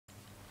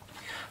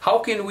How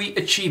can we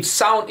achieve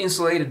sound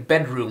insulated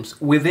bedrooms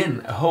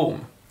within a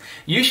home?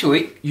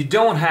 Usually you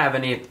don't have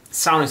any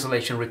sound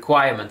insulation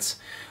requirements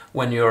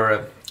when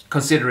you're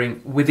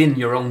considering within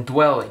your own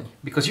dwelling,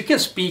 because you can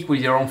speak with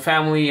your own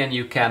family and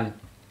you can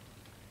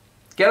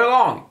get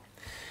along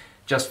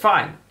just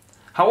fine.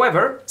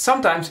 However,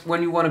 sometimes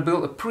when you want to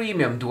build a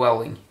premium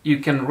dwelling, you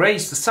can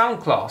raise the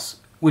sound class,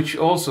 which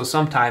also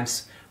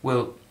sometimes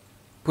will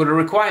put a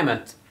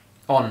requirement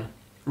on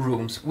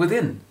rooms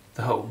within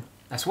the home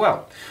as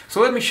well.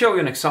 So let me show you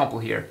an example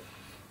here.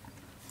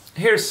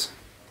 Here's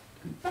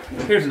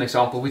an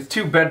example with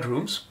 2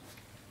 bedrooms,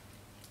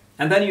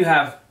 and then you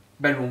have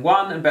bedroom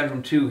 1 and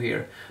bedroom 2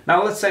 here.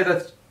 Now let's say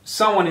that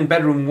someone in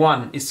bedroom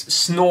 1 is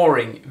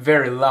snoring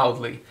very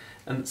loudly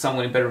and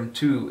someone in bedroom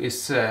 2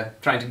 is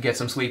trying to get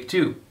some sleep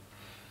too.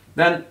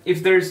 Then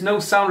if there's no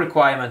sound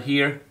requirement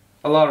here,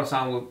 a lot of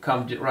sound will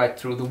come right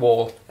through the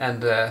wall,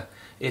 and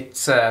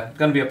it's going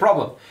to be a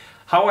problem.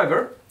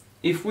 However,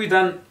 if we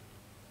then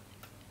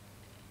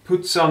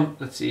put some,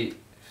 let's see,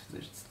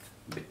 it's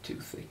a bit too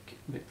thick,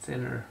 a bit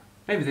thinner,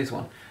 maybe this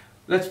one.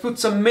 Let's put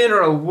some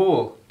mineral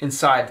wool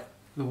inside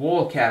the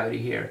wall cavity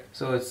here,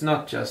 so it's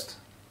not just...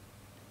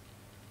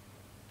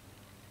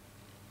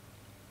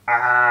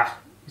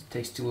 it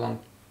takes too long.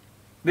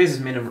 This is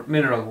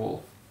mineral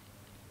wool.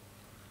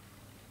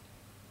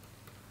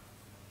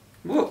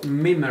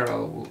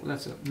 Mineral wool.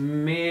 That's a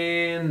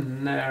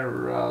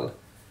mineral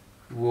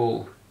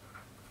wool.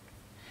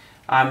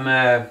 I'm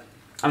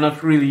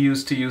not really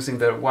used to using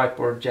the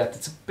whiteboard yet.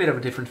 It's a bit of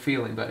a different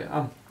feeling, but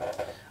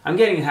I'm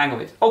getting the hang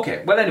of it.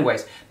 Okay, well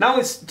anyways, now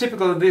it's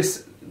typical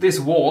this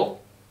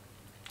wall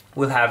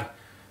will have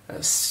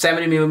a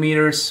 70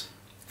 millimeters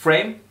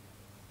frame,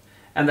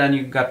 and then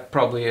you've got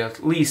probably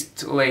at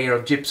least a layer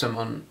of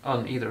gypsum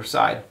on either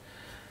side.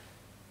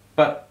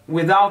 But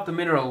without the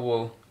mineral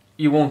wool,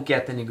 you won't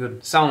get any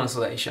good sound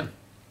insulation.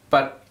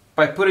 But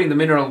by putting the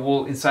mineral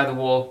wool inside the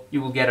wall,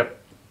 you will get a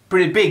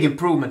pretty big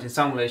improvement in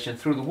sound insulation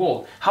through the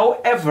wall.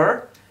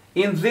 However,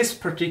 in this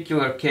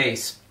particular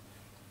case,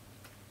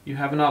 you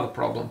have another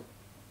problem.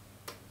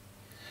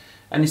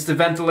 And it's the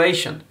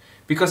ventilation.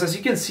 Because as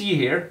you can see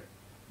here,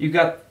 you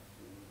got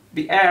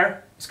the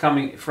air is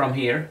coming from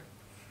here,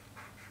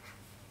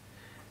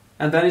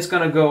 and then it's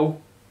going to go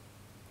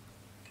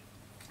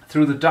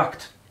through the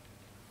duct,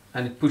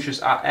 and it pushes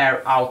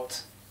air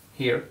out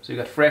here. So you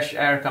got fresh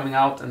air coming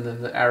out, and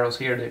then the arrows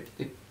here,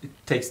 it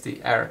takes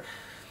the air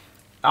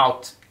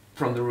out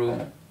from the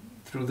room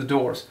through the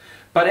doors.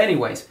 But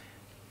anyways,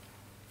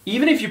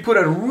 even if you put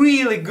a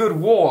really good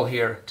wall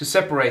here to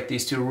separate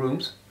these 2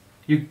 rooms,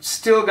 you're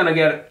still going to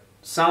get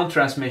sound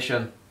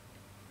transmission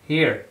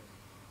here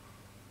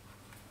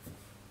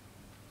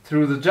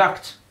through the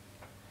duct.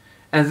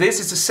 And this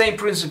is the same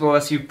principle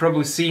as you've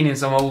probably seen in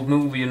some old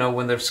movie, you know,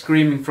 when they're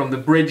screaming from the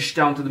bridge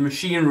down to the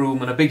machine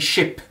room on a big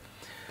ship.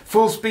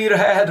 Full speed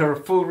ahead or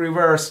full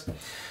reverse.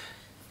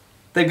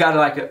 They got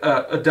like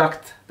a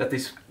duct that they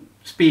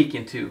speak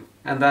into.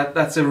 And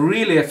that's a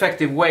really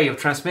effective way of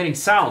transmitting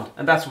sound.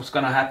 And that's what's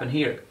going to happen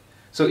here.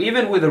 So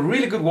even with a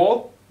really good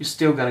wall, you're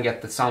still going to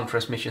get the sound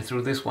transmission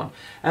through this one.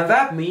 And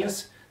that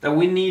means that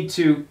we need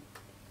to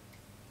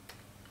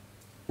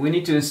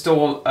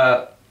install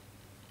a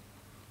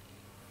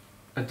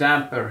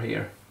damper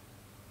here,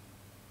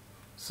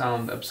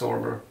 sound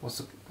absorber. What's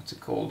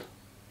it called?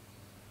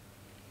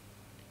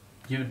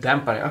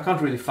 Damper. I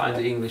can't really find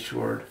the English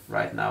word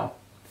right now.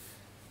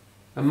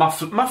 A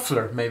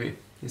muffler, maybe.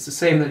 It's the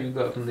same that you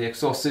got in the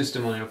exhaust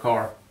system on your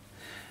car.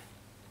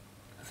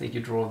 I think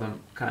you draw them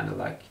kind of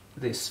like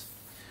this.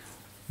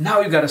 Now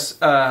you got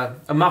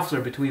a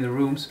muffler between the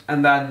rooms,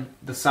 and then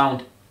the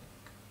sound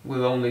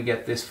will only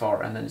get this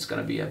far, and then it's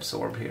going to be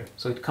absorbed here.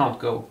 So it can't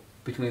go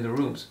between the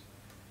rooms.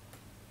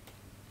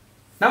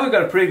 Now we've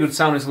got a pretty good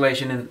sound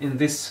insulation in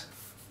this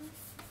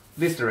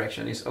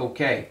direction is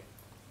okay.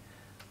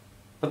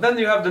 But then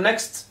you have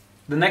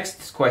the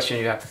next question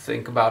you have to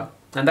think about,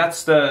 and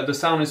that's the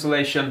sound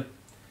insulation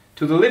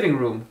to the living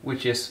room,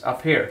 which is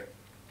up here.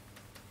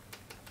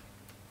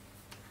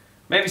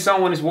 Maybe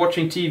someone is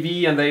watching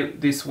TV and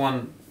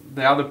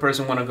the other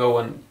person want to go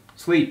and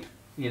sleep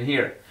in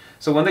here.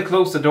 So when they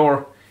close the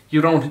door,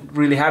 you don't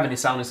really have any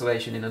sound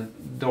insulation in a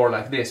door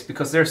like this,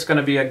 because there's going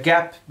to be a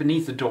gap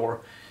beneath the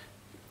door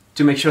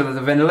to make sure that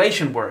the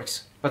ventilation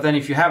works. But then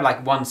if you have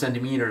like 1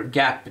 centimeter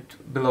gap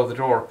below the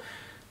door,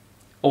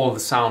 all the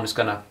sound is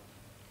gonna...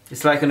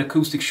 It's like an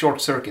acoustic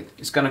short circuit.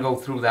 It's gonna go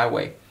through that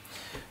way.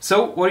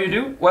 So what do you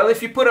do? Well,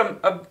 if you put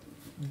a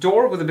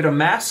door with a bit of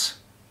mass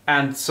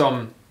and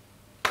some...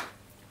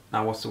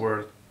 Now what's the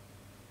word?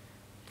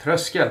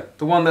 Tröskel.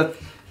 The one that...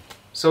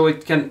 So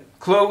it can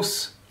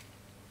close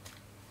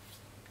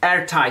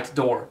airtight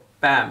door.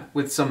 Bam.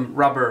 With some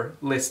rubber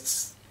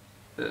lists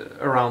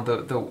around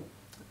the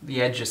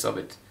edges of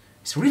it.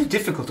 It's really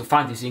difficult to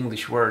find these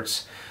English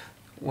words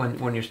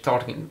when you're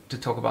starting to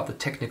talk about the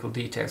technical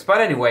details.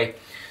 But anyway,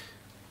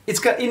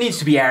 it needs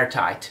to be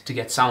airtight to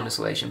get sound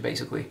insulation,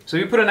 basically. So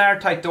you put an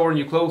airtight door and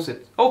you close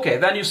it. Okay,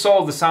 then you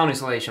solve the sound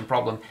insulation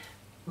problem.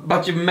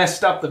 but you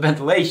messed up the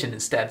ventilation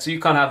instead, so you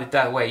can't have it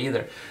that way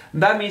either.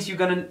 That means you're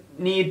gonna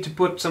need to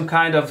put some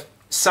kind of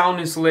sound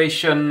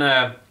insulation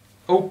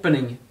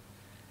opening.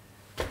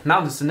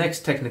 Now this is the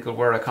next technical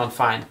word I can't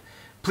find.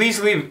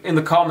 Please leave in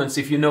the comments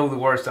if you know the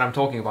words that I'm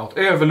talking about.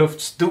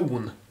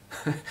 Överluftsdon.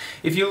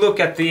 If you look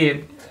at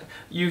the...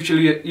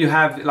 Usually you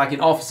have, like in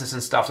offices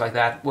and stuff like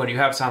that, when you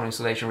have sound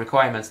insulation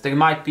requirements, there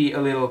might be a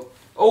little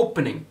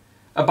opening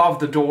above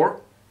the door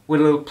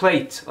with a little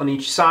plate on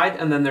each side,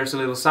 and then there's a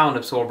little sound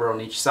absorber on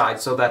each side,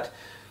 so that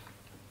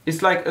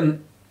it's like a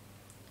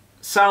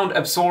sound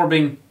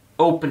absorbing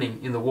opening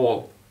in the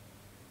wall.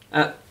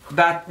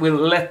 That will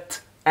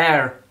let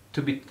air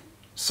to be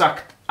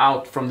sucked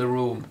out from the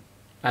room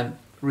and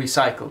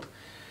recycled.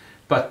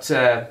 But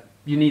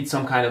you need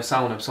some kind of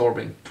sound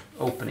absorbing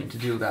opening to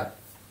do that.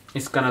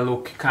 It's gonna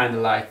look kind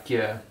of like,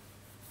 let's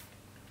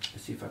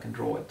see if I can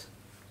draw it.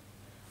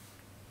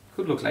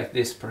 Could look like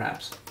this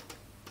perhaps.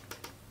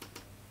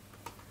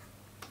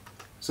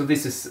 So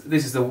this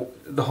is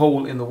the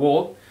hole in the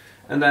wall,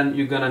 and then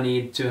you're gonna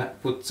need to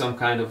put some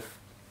kind of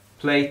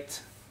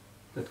plate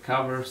that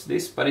covers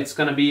this, but it's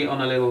gonna be on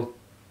a little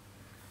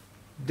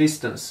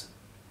distance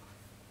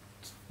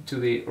to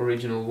the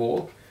original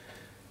wall.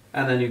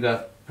 And then you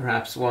got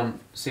perhaps one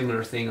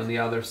similar thing on the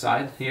other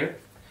side here.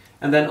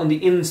 And then on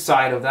the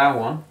inside of that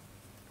one,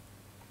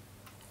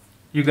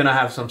 you're gonna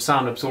have some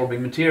sound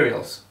absorbing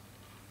materials.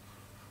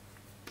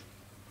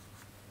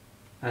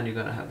 And you're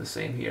gonna have the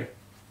same here.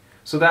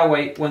 So that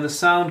way, when the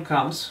sound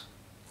comes,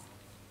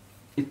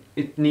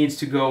 it needs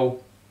to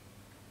go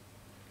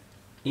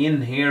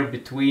in here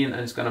between,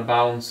 and it's gonna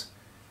bounce,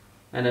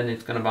 and then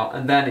it's gonna bounce,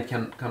 and then it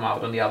can come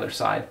out on the other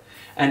side.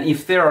 And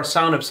if there are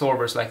sound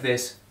absorbers like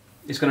this,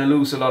 it's gonna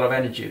lose a lot of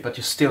energy, but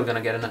you're still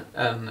gonna get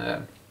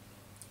an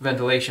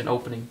ventilation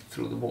opening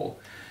through the wall.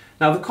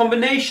 Now the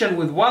combination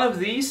with one of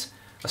these,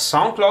 a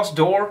sound glass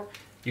door,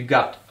 you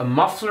got a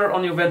muffler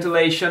on your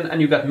ventilation, and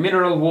you got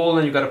mineral wool,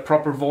 and you got a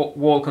proper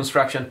wall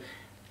construction.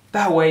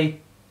 That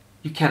way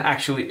you can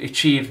actually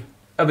achieve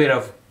a bit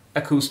of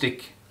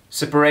acoustic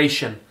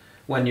separation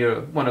when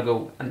you want to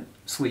go and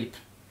sleep.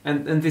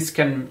 And this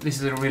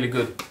is a really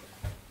good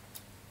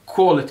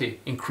quality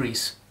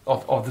increase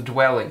of the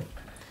dwelling.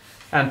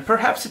 And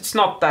perhaps it's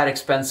not that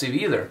expensive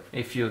either,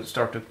 if you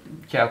start to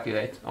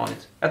calculate on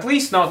it. At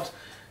least not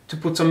to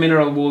put some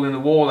mineral wool in the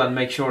wall and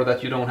make sure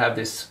that you don't have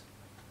this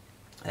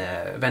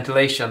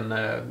ventilation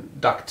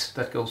duct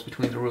that goes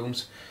between the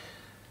rooms.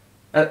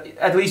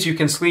 At least you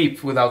can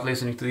sleep without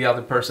listening to the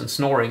other person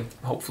snoring,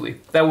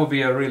 hopefully. That would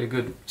be a really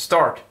good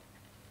start.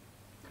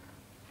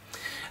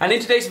 And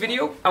in today's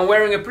video, I'm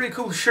wearing a pretty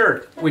cool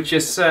shirt, which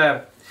is...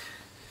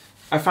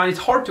 I find it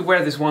hard to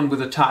wear this one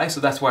with a tie,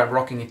 so that's why I'm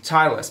rocking it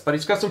tieless. But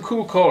it's got some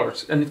cool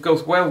colors, and it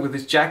goes well with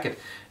this jacket.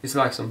 It's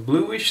like some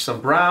bluish, some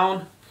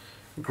brown,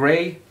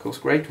 grey, goes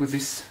great with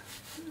this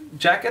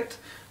jacket.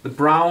 The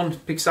brown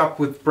picks up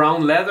with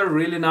brown leather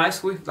really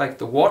nicely, like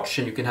the watch,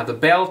 and you can have the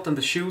belt and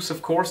the shoes,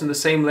 of course, in the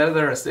same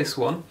leather as this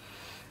one.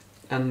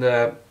 And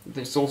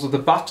there's also the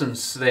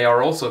buttons, they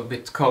are also a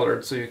bit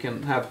colored, so you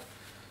can have...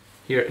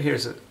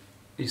 Here's a...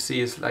 You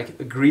see it's like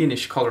a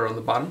greenish color on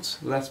the buttons,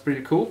 so that's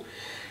pretty cool.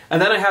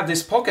 And then I have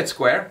this pocket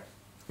square,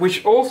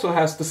 which also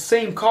has the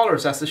same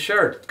colors as the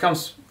shirt. It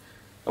comes...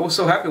 I was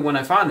so happy when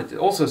I found it. It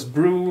also has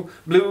blue,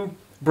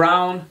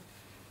 brown,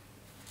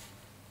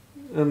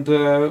 and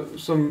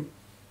some...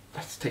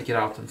 Let's take it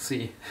out and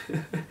see.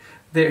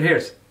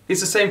 Here's...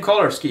 It's the same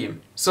color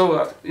scheme,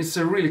 so it's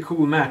a really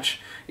cool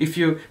match.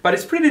 But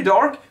it's pretty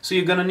dark, so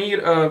you're gonna need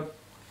a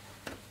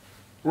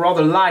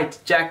rather light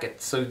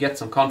jacket, so you get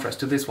some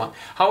contrast to this one.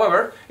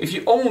 However, if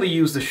you only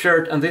use the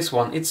shirt and this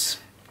one, it's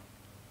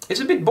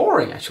a bit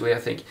boring actually, I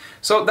think.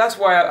 So that's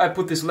why I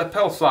put this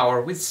lapel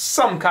flower with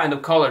some kind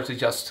of color to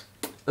just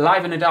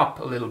liven it up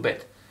a little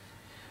bit.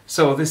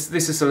 So this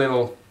is a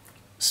little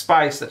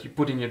spice that you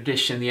put in your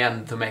dish in the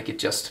end to make it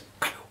just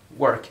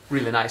work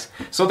really nice.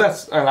 So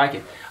I like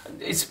it.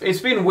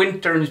 It's been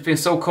winter and it's been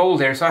so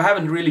cold here, so I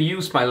haven't really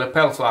used my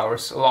lapel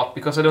flowers a lot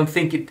because I don't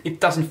think it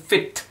doesn't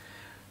fit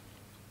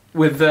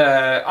with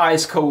the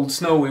ice cold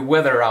snowy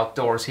weather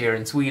outdoors here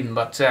in Sweden.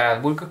 But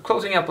we're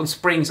closing up on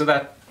spring, so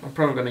that I'm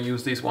probably going to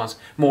use these ones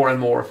more and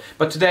more.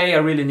 But today I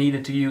really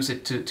needed to use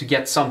it to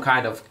get some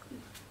kind of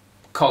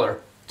color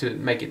to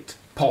make it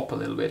pop a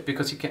little bit,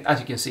 because as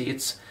you can see,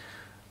 it's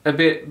a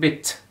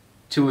bit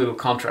too little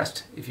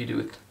contrast if you do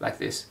it like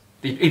this.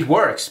 It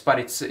works, but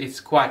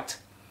it's quite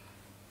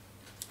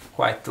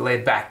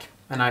laid back,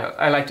 and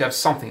I like to have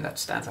something that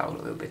stands out a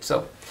little bit.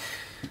 So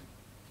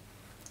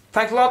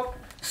thanks a lot.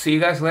 See you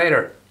guys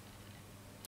later.